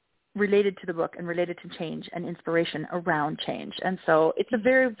related to the book and related to change and inspiration around change. And so it's a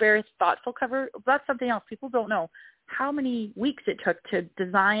very, very thoughtful cover. That's something else. People don't know how many weeks it took to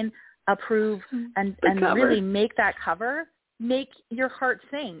design, approve, and really make that cover make your heart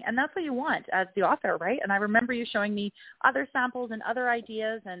sing. And that's what you want as the author, right? And I remember you showing me other samples and other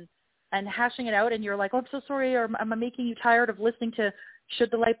ideas and hashing it out, and you're like, oh, I'm so sorry, or am I making you tired of listening to should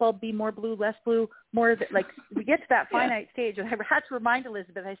the light bulb be more blue, less blue, more of it? Like, we get to that finite stage, and I had to remind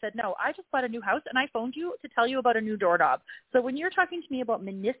Elizabeth, I said, no, I just bought a new house, and I phoned you to tell you about a new doorknob. So when you're talking to me about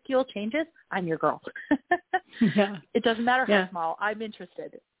minuscule changes, I'm your girl. It doesn't matter how small. I'm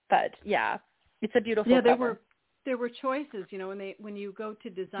interested. But, it's a beautiful cover. There were choices, when you go to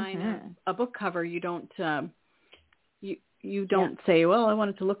design a book cover, you don't you don't say, well, I want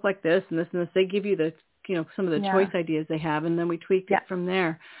it to look like this and this and this. They give you the some of the choice ideas they have, and then we tweak it from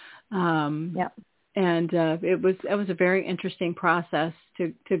there. And it was a very interesting process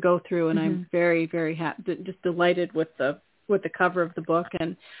to go through, and I'm very, very happy, just delighted with the cover of the book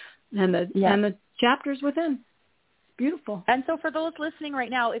and the chapters within. Beautiful. And so for those listening right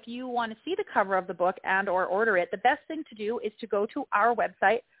now, if you want to see the cover of the book and or order it, the best thing to do is to go to our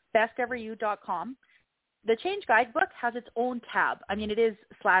website, besteveryou.com. The Change Guidebook has its own tab. I mean, it is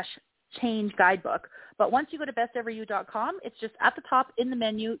 /Change Guidebook. But once you go to besteveryou.com, it's just at the top in the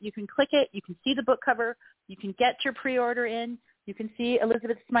menu. You can click it. You can see the book cover. You can get your pre-order in. You can see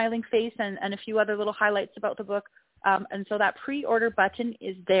Elizabeth's smiling face and a few other little highlights about the book. And so that pre-order button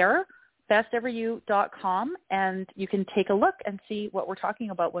is there, besteveryou.com, and you can take a look and see what we're talking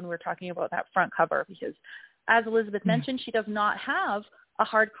about when we're talking about that front cover, because as Elizabeth mentioned, she does not have a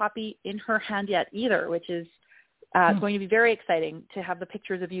hard copy in her hand yet either, which is going to be very exciting to have the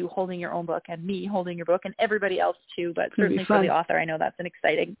pictures of you holding your own book and me holding your book and everybody else too, but certainly for the author, I know that's an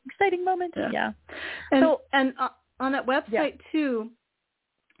exciting moment. And on that website too,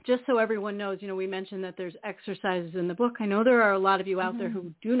 just so everyone knows, we mentioned that there's exercises in the book. I know there are a lot of you out there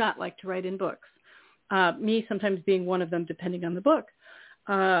who do not like to write in books, me sometimes being one of them, depending on the book.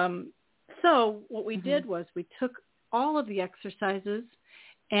 So what we did was we took all of the exercises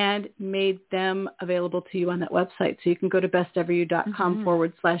and made them available to you on that website. So you can go to besteveryou.com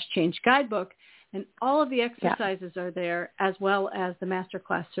 /Change Guidebook, And all of the exercises are there, as well as the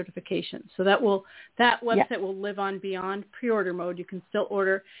masterclass certification. So that website will live on beyond pre-order mode. You can still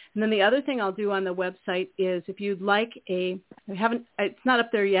order. And then the other thing I'll do on the website is if you'd like it's not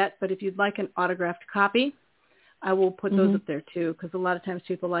up there yet, but if you'd like an autographed copy, I will put those up there too, because a lot of times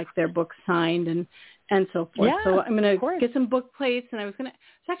people like their books signed and so forth. Yeah, so I'm going to get some book plates, and I was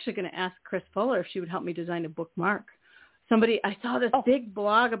actually going to ask Chris Fuller if she would help me design a bookmark. I saw this big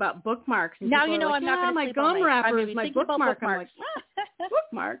blog about bookmarks. And now you know like, I'm not going to my sleep gum all night. wrapper I'm is my bookmark. I'm like,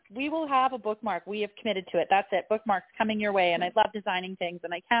 bookmark. We will have a bookmark. We have committed to it. That's it. Bookmarks coming your way. And I love designing things,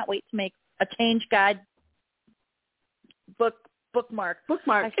 and I can't wait to make a change guide bookmark.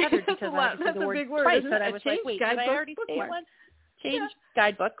 I stuttered because I had to say the word twice, and I was like, wait, did I already say one? Change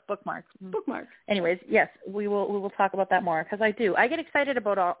guidebook, bookmark. Bookmark. Anyways, yes, we will talk about that more, because I get excited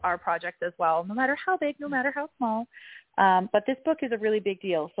about our project as well, no matter how big, no matter how small. But this book is a really big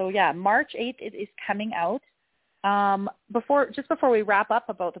deal. So yeah, March 8th it is coming out. Before we wrap up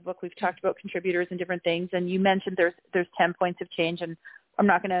about the book, we've talked about contributors and different things, and you mentioned there's 10 points of change, and we're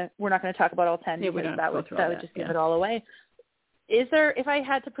not gonna talk about all 10 because that would just give it all away. Is there, if I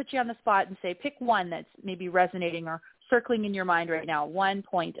had to put you on the spot and say pick one that's maybe resonating or circling in your mind right now, one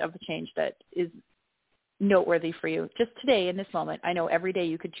point of the change that is noteworthy for you, just today in this moment? I know every day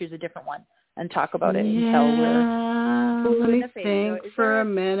you could choose a different one and talk about it until we're blue in the face. Think for a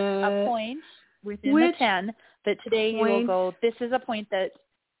minute. A point within the 10 that today you will go, this is a point that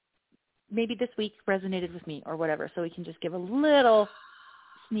maybe this week resonated with me or whatever, so we can just give a little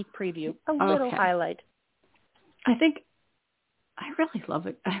sneak preview, a little highlight. I think I really love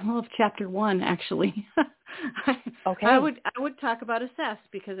it. I love chapter 1, actually. I would talk about assess,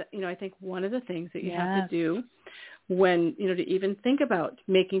 because, I think one of the things that you have to do when, to even think about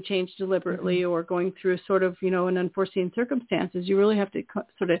making change deliberately or going through sort of, an unforeseen circumstances, you really have to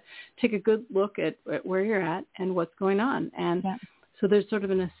sort of take a good look at where you're at and what's going on. And so there's sort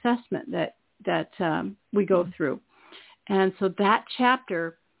of an assessment that we go through. And so that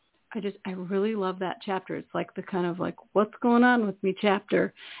chapter, I really love that chapter. It's like the kind of like, what's going on with me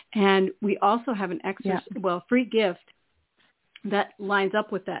chapter. And we also have an free gift that lines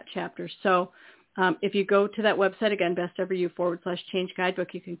up with that chapter. So if you go to that website again, besteveryou.com/change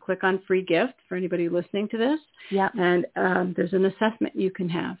guidebook, you can click on free gift for anybody listening to this. Yeah. And there's an assessment you can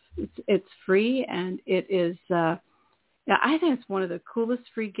have. It's free, and it is, I think it's one of the coolest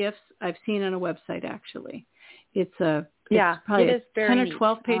free gifts I've seen on a website, actually. It's probably it is a 10 or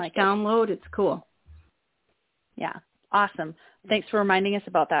 12-page download. It's cool. Yeah, awesome. Thanks for reminding us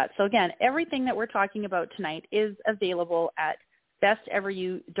about that. So again, everything that we're talking about tonight is available at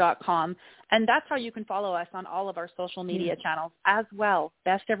besteveryou.com, and that's how you can follow us on all of our social media channels as well.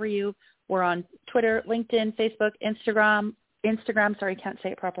 Best Ever You. We're on Twitter, LinkedIn, Facebook, Instagram. Sorry, can't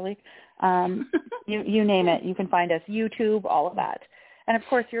say it properly. You name it. You can find us. YouTube, all of that. And, of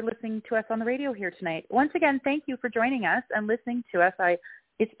course, you're listening to us on the radio here tonight. Once again, thank you for joining us and listening to us.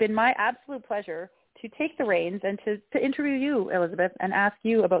 It's been my absolute pleasure to take the reins and to interview you, Elizabeth, and ask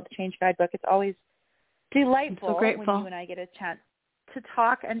you about the Change Guidebook. It's always delightful when you and I get a chance to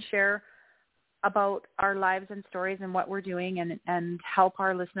talk and share about our lives and stories and what we're doing and help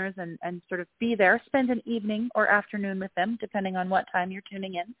our listeners and sort of be there, spend an evening or afternoon with them, depending on what time you're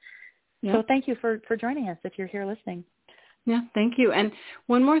tuning in. Yeah. So thank you for joining us if you're here listening. Yeah, thank you. And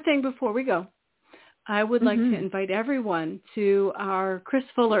one more thing before we go. I would like to invite everyone to our Chris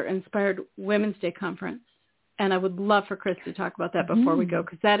Fuller Inspired Women's Day Conference. And I would love for Chris to talk about that before we go,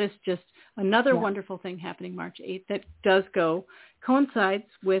 because that is just another wonderful thing happening March 8th that coincides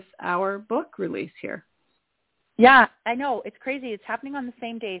with our book release here. Yeah, I know. It's crazy. It's happening on the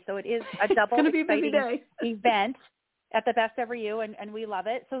same day. So it is a double exciting event at the Best Ever You, and we love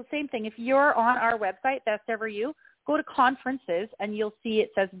it. So same thing. If you're on our website, Best Ever You, go to conferences, and you'll see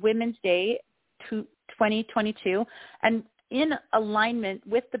it says Women's Day 2022. And in alignment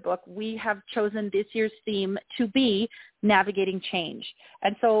with the book, we have chosen this year's theme to be Navigating Change.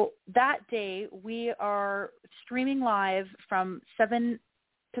 And so that day, we are streaming live from 7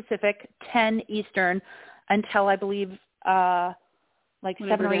 Pacific, 10 Eastern, until I believe 7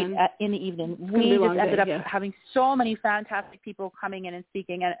 or 8 in the evening. We just ended up having so many fantastic people coming in and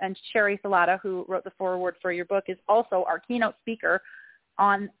speaking. And Sherry Salata, who wrote the foreword for your book, is also our keynote speaker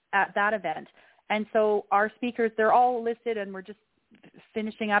at that event. And so our speakers, they're all listed, and we're just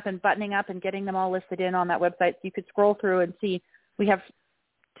finishing up and buttoning up and getting them all listed in on that website. So you could scroll through and see we have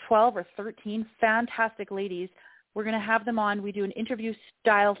 12 or 13 fantastic ladies. We're going to have them on. We do an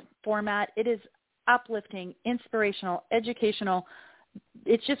interview-style format. It is uplifting, inspirational, educational.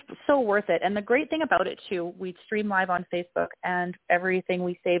 it's just so worth it. And the great thing about it too, we stream live on Facebook and everything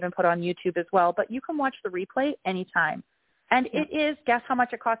we save and put on YouTube as well, but you can watch the replay anytime. And it is, guess how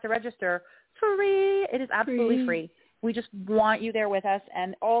much it costs to register? Free. It is absolutely free. We just want you there with us.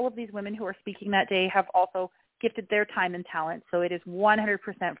 And all of these women who are speaking that day have also gifted their time and talent. So it is 100%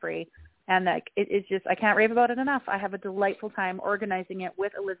 free. And it is just, I can't rave about it enough. I have a delightful time organizing it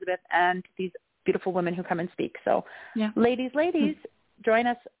with Elizabeth and these beautiful women who come and speak. So ladies, join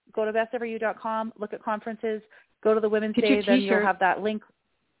us. Go to besteveryou.com, look at conferences, go to the Women's Day, then you'll have that link.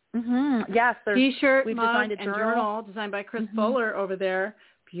 Yes, there's T-shirt, we've mug, designed a and journal designed by Chris Fuller over there.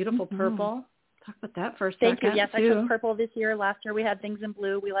 Beautiful purple. Talk about that for a second. Thank you. Yes, I chose purple this year. Last year we had things in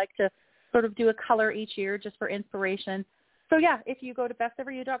blue. We like to sort of do a color each year just for inspiration. So if you go to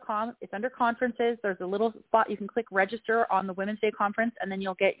besteveryou.com, it's under conferences. There's a little spot you can click register on the Women's Day conference, and then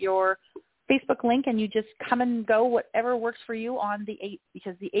you'll get your Facebook link, and you just come and go whatever works for you on the 8th,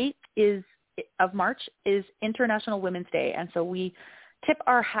 because the 8th of March is International Women's Day. And so we tip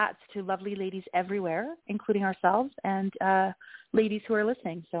our hats to lovely ladies everywhere, including ourselves and ladies who are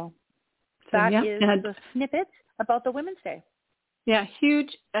listening. So that is the snippet about the Women's Day. Yeah,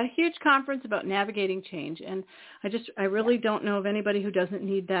 a huge conference about navigating change, and I really don't know of anybody who doesn't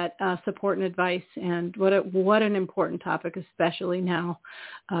need that support and advice. And what an important topic, especially now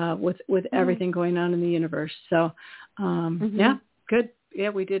with everything going on in the universe. So, good. Yeah,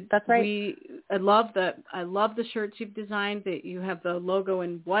 we did. That's right. I love the shirts you've designed. That you have the logo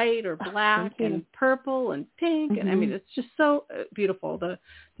in white or black and purple and pink, and I mean it's just so beautiful. The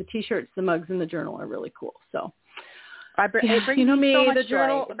T-shirts, the mugs, and the journal are really cool. So. You know me, the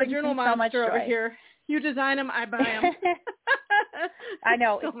journal monster over here. You design them, I buy them. I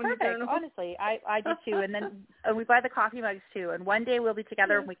know, it's perfect. Honestly, I do too. And then we buy the coffee mugs too. And one day we'll be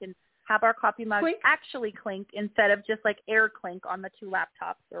together and we can have our coffee mugs actually clink instead of just like air clink on the two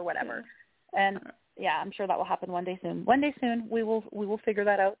laptops or whatever. And I'm sure that will happen one day soon. One day soon we will figure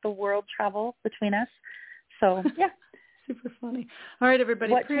that out. The world travel between us. So Super funny. All right,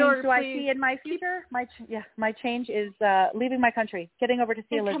 everybody. What change do I see in my future? My change is leaving my country, getting over to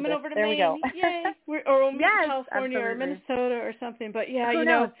see Elizabeth. Coming over to Maine. We go. Yay! Or we'll meet in California or Minnesota or something. But who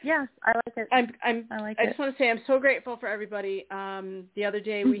knows? Yes, I like it. I just want to say I'm so grateful for everybody. The other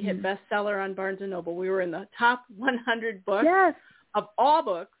day we hit bestseller on Barnes & Noble. We were in the top 100 books of all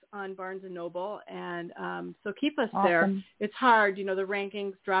books on Barnes & Noble, and so keep us there. It's hard, the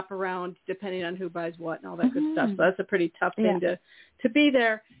rankings drop around depending on who buys what and all that good stuff. So that's a pretty tough thing to be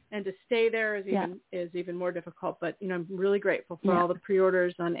there, and to stay there is even more difficult. But I'm really grateful for all the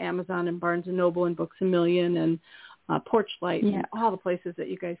pre-orders on Amazon and Barnes & Noble and Books A Million and Porchlight and all the places that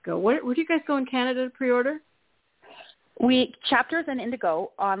you guys go. Where do you guys go in Canada to pre-order? Chapters and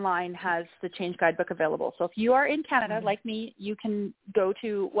Indigo online has the Change Guidebook available. So if you are in Canada, like me, you can go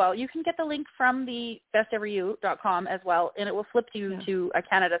to, you can get the link from the besteveryou.com as well, and it will flip you to a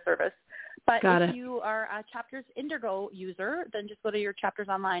Canada service. But if you are a Chapters Indigo user, then just go to your Chapters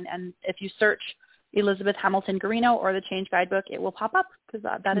online, and if you search Elizabeth Hamilton Garino or the Change Guidebook, it will pop up, because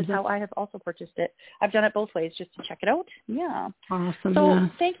that is how I have also purchased it. I've done it both ways just to check it out. Yeah. Awesome. So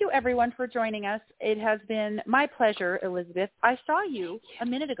thank you, everyone, for joining us. It has been my pleasure, Elizabeth. I saw you a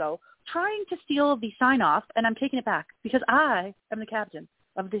minute ago trying to steal the sign-off, and I'm taking it back because I am the captain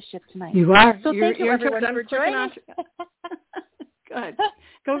of this ship tonight. You are. So thank you, everyone, for joining. Good.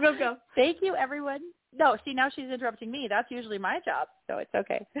 Go. Thank you, everyone. No, see, now she's interrupting me. That's usually my job, so it's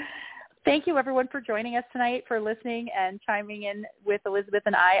okay. Thank you, everyone, for joining us tonight, for listening and chiming in with Elizabeth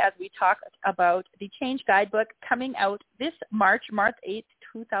and I as we talk about the Change Guidebook coming out this March 8th,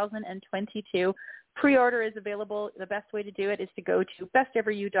 2022. Pre-order is available. The best way to do it is to go to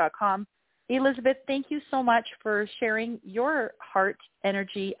besteveryou.com. Elizabeth, thank you so much for sharing your heart,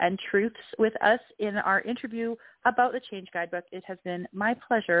 energy, and truths with us in our interview about the Change Guidebook. It has been my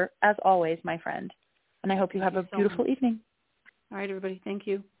pleasure, as always, my friend. And I hope you have a beautiful evening. All right, everybody. Thank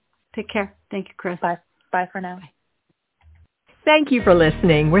you. Take care. Thank you, Chris. Bye. Bye for now. Bye. Thank you for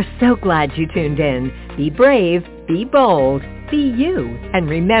listening. We're so glad you tuned in. Be brave, be bold, be you, and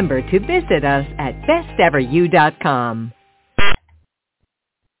remember to visit us at besteveryou.com.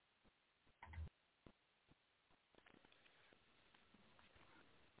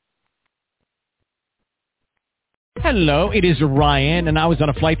 Hello, it is Ryan, and I was on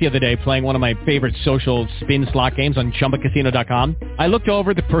a flight the other day playing one of my favorite social spin slot games on ChumbaCasino.com. I looked over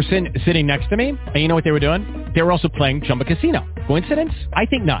at the person sitting next to me, and you know what they were doing? They were also playing Chumba Casino. Coincidence? I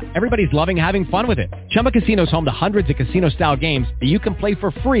think not. Everybody's loving having fun with it. Chumba Casino is home to hundreds of casino-style games that you can play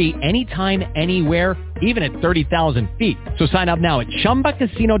for free anytime, anywhere, even at 30,000 feet. So sign up now at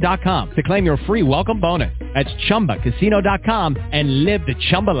ChumbaCasino.com to claim your free welcome bonus. That's ChumbaCasino.com and live the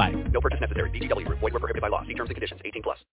Chumba life. No purchase necessary. VGW Group. Void where prohibited by law. See terms and conditions. 18+.